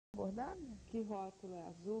bordado. Que rótulo é?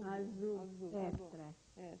 Azul? Azul, extra.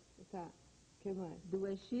 Extra, tá. O que mais?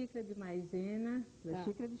 2 xícaras de maisena, 2 Tá.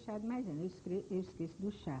 xícaras de chá de maisena, eu esqueço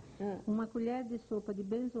do chá. Ah. 1 colher de sopa de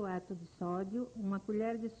benzoato de sódio, 1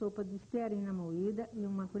 colher de sopa de estearina moída e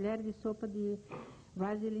 1 colher de sopa de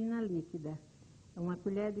vaselina líquida. 1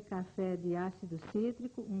 colher de café de ácido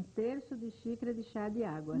cítrico, 1/3 de xícara de chá de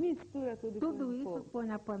água. Mistura tudo e põe Tudo no isso fogo. põe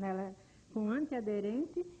na panela com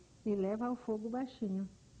antiaderente e leva ao fogo baixinho.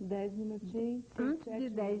 10 minutinhos. Antes 7 de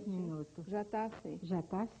 10 minutinhos. minutos. Já tá assim. Já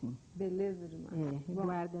tá assim. Beleza demais. É, Bom,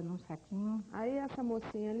 guarda num saquinho. aí essa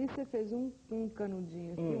mocinha ali, você fez um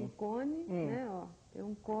canudinho aqui, um cone, né, ó. Tem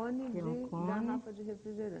um cone Tem um de cone. garrafa de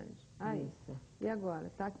refrigerante. Aí. Isso. E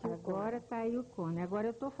agora? Tá aqui Agora tá aí o cone. Agora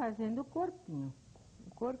eu tô fazendo o corpinho.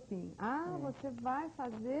 o corpinho. Ah, você vai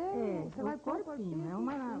fazer... você o vai pôr o corpinho é aqui em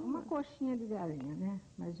cima. uma coxinha de galinha, né?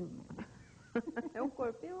 Mais ou menos. É um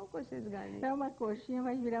corpinho ou uma coxinha de galinha? É uma coxinha,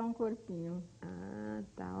 vai virar um corpinho. Ah,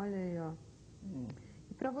 tá. Olha aí, ó.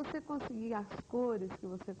 E para você conseguir as cores que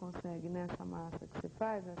você consegue nessa massa que você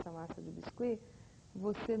faz, nessa massa de biscuit,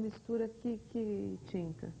 você mistura que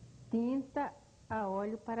tinta? Tinta a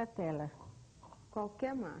óleo para a tela.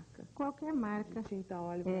 Qualquer marca. Qualquer marca. De tinta a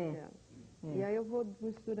óleo para tela. E aí eu vou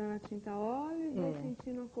misturando a tinta a óleo e vou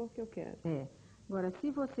sentindo a cor que eu quero. Agora,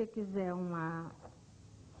 se você quiser uma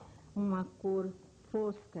cor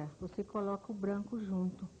fosca, você coloca o branco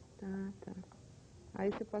junto. Tá. Aí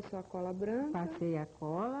você passou a cola branca. Passei a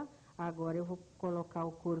cola, agora eu vou colocar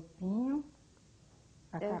o corpinho,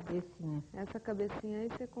 a cabecinha. Essa cabecinha aí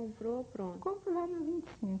você comprou, pronto. Compro lá no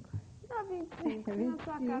 25. Dá 25. Se na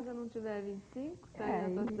sua casa não tiver 25, se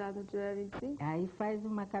aí na sua cidade não tiver 25, aí faz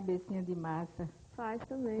uma cabecinha de massa. faz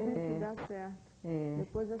também, que dá certo.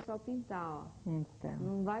 Depois é só pintar, ó. Então.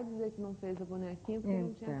 Não vai dizer que não fez a bonequinha porque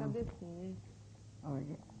não tinha cabecinha, hein?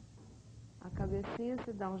 Olha. A cabecinha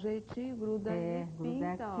você dá um jeitinho, gruda ali,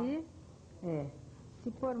 gruda pinta, aqui.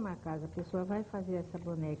 Se por uma casa a pessoa vai fazer essa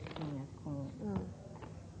bonequinha com...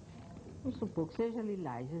 Vamos supor que seja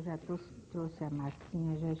lilás, eu já trouxe a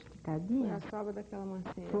massinha já esticadinha. Foi a sobra daquela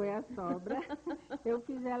massinha. Foi a sobra. Eu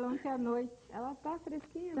fiz ela ontem à noite. Ela tá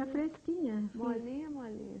fresquinha, Tá fresquinha. Molinha.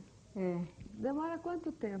 Demora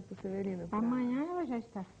quanto tempo, Severina? Amanhã ela já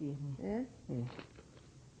está firme. É?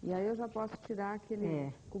 E aí eu já posso tirar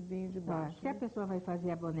aquele cubinho de baixo. Se a pessoa vai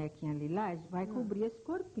fazer a bonequinha lilás, vai cobrir esse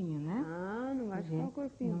corpinho, né? Ah, não vai ficar o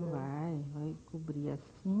corpinho. Não vai cobrir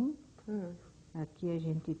assim. Aqui a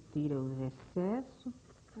gente tira os excessos.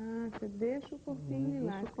 Ah, você deixa o corpinho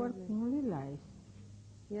lilás. Deixa o corpinho lilás.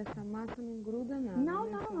 E essa massa não gruda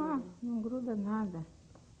nada? Não gruda nada.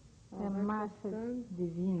 É massa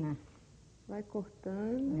divina. Vai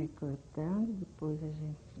cortando. Vai cortando, depois a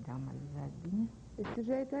gente dá uma alisadinha. Desse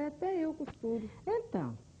jeito aí até eu costuro.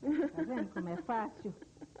 Então, tá vendo como é fácil?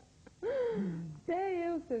 Até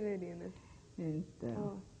eu, Severina.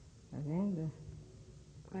 Então, tá vendo?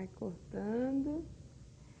 Vai cortando.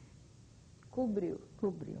 Cobriu.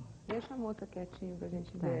 Deixa a moça quietinha pra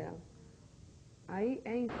gente ver ela. Aí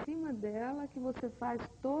é em cima dela que você faz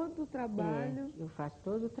todo o trabalho. Eu faço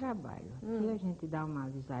todo o trabalho. Aqui a gente dá uma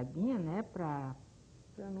alisadinha, né? Pra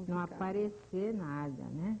não aparecer nada,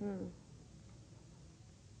 né?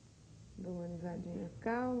 Dá uma alisadinha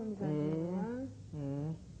cá, uma alisadinha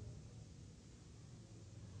lá.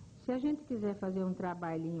 Se a gente quiser fazer um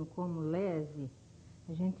trabalhinho como lese,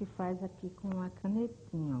 a gente faz aqui com a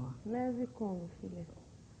canetinha, ó. Lese como, filha?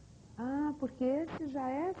 Ah, porque esse já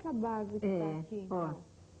é essa base que tá aqui, então.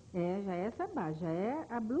 Já é essa base, já é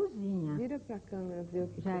a blusinha. Vira pra câmera ver o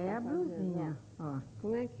que já você é tá a blusinha, fazendo, ó.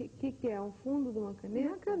 Como é que é? Um fundo de uma caneta?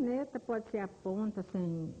 Uma caneta, pode ser a ponta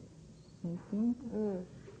sem tinta.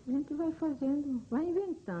 A gente vai fazendo, vai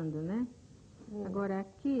inventando, né? Agora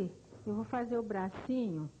aqui, eu vou fazer o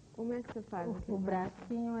bracinho. Como é que você faz? O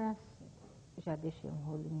bracinho é assim. Já deixei um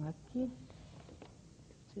rolinho aqui.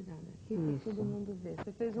 Tirar daqui para todo mundo ver.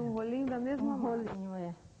 Você fez um rolinho da mesma rolinho,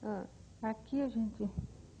 Aqui a gente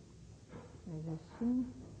faz assim,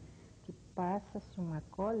 que passa-se uma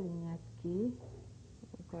colinha aqui.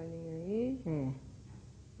 Uma colinha aí.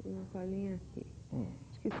 E uma colinha aqui.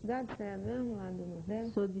 De que cidade você é mesmo, lá do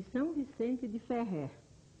Nordeste? Sou de São Vicente de Ferrer.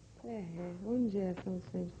 Onde é São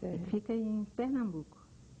Vicente de Ferrer? Fica em Pernambuco.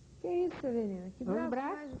 Que isso, Severina? Que braço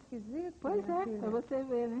mais esquisito. Pois pra você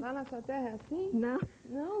ver, né? Lá na sua terra é assim? Não.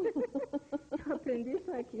 Não? Eu aprendi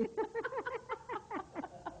isso aqui.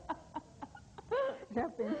 Já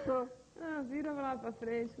pensou? Vira lá pra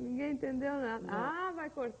frente. Ninguém entendeu nada.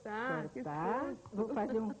 Vai cortar. Vou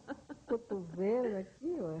fazer um cotovelo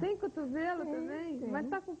aqui, ó. Tem cotovelo também? Tem. Mas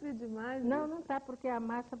tá comprido demais. Não tá, porque a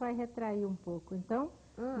massa vai retrair um pouco. Então,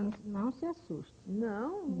 Não se assuste.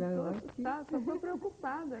 Não estou aqui. assustada, só estou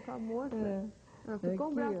preocupada com a moça. Ficou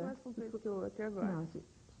um braço mais comprido que o outro, e agora? Não, se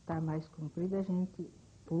está mais comprido, a gente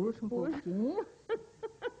puxa um pouquinho.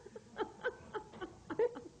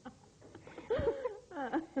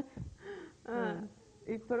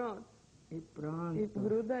 E pronto. E pronto. E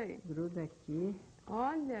gruda aí. Gruda aqui.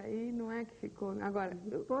 Olha, e não é que ficou. Agora,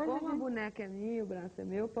 como a boneca é minha, o braço é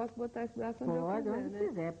meu, eu posso botar esse braço onde eu quiser, onde né?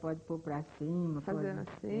 quiser, pode pôr pra cima. Fazer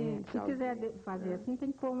assim. Se quiser fazer assim,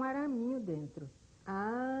 tem que pôr um araminho dentro.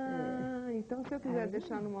 Então se eu quiser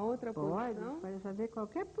deixar numa outra posição... Pode fazer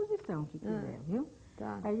qualquer posição que quiser, viu?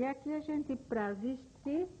 Tá. Aí aqui a gente, pra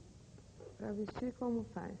vestir... Pra vestir, como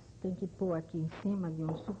faz? Tem que pôr aqui em cima de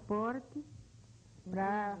um suporte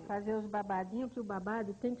pra fazer os babadinhos, que o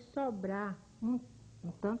babado tem que sobrar um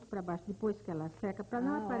tanto pra baixo, depois que ela seca, pra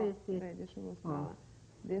não aparecer. Peraí, deixa eu mostrar lá.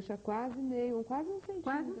 Deixa quase um centímetro.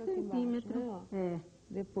 Quase um centímetro, embaixo, né?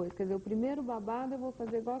 Depois, quer dizer, o primeiro babado eu vou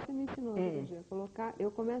fazer igual você me ensinou outro dia.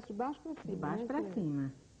 Eu começo de baixo pra cima. De baixo pra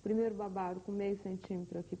cima. Primeiro babado com meio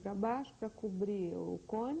centímetro aqui pra baixo, pra cobrir o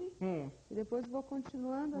cone. E depois vou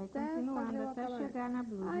continuando até chegar na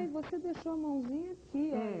blusa. E você deixou a mãozinha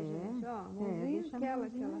aqui, olha, gente. Ó, mãozinha aquela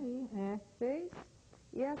que ela fez.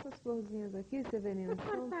 E essas florzinhas aqui, Severina,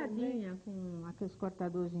 são cortadinha com aqueles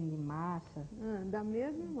cortadorzinhos de massa. Da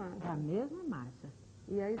mesma massa? Da mesma massa.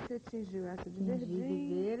 E aí você tingiu essa de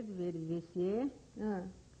verdinho? De verde VOCê.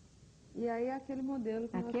 E aí é aquele modelo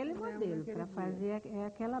que aquele nós modelo, para fazer é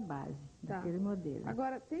aquela base, daquele modelo.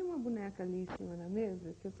 Agora, tem uma boneca ali em cima da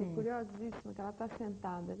mesa, que eu estou curiosíssima, que ela está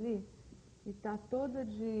sentada ali, e está toda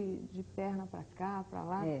de perna para cá, para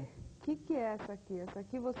lá. O que é essa aqui? Essa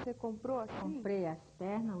aqui você comprou assim? Comprei as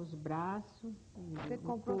pernas, os braços, Você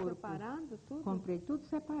comprou separado tudo? Comprei tudo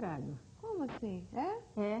separado. Como assim?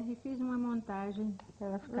 E fiz uma montagem para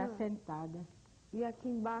ela ficar sentada. E aqui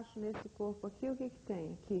embaixo, nesse corpo aqui, o que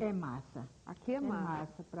tem aqui? É massa. Aqui é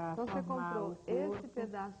massa. Então você comprou esse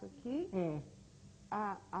pedaço aqui,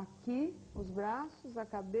 aqui, os braços, a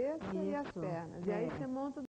cabeça e as pernas. E aí você monta